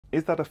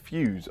is that a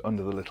fuse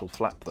under the little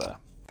flap there?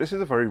 This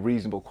is a very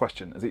reasonable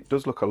question, as it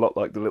does look a lot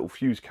like the little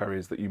fuse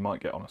carriers that you might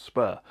get on a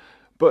spur.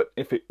 But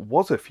if it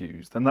was a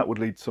fuse, then that would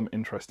lead to some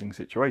interesting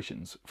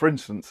situations. For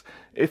instance,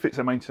 if it's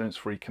a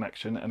maintenance-free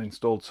connection and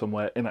installed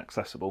somewhere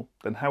inaccessible,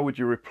 then how would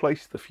you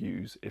replace the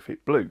fuse if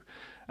it blew?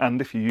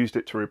 And if you used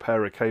it to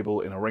repair a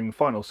cable in a ring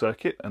final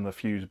circuit and the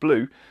fuse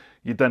blew,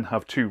 you'd then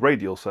have two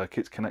radial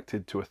circuits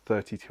connected to a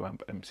 32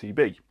 amp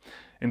MCB.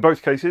 In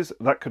both cases,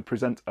 that could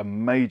present a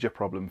major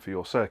problem for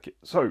your circuit.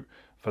 So,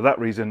 for that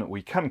reason,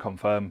 we can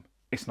confirm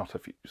it's not a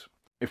fuse.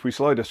 If we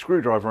slide a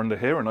screwdriver under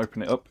here and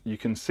open it up, you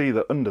can see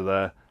that under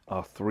there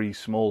are three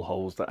small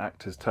holes that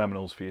act as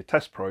terminals for your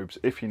test probes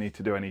if you need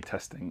to do any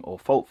testing or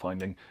fault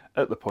finding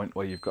at the point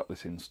where you've got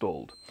this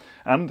installed.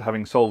 And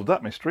having solved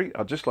that mystery,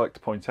 I'd just like to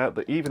point out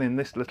that even in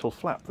this little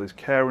flap, there's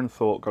care and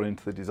thought gone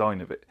into the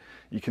design of it.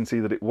 You can see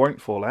that it won't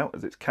fall out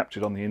as it's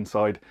captured on the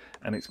inside,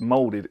 and it's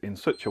moulded in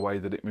such a way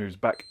that it moves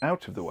back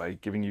out of the way,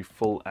 giving you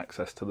full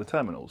access to the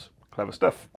terminals. Clever stuff.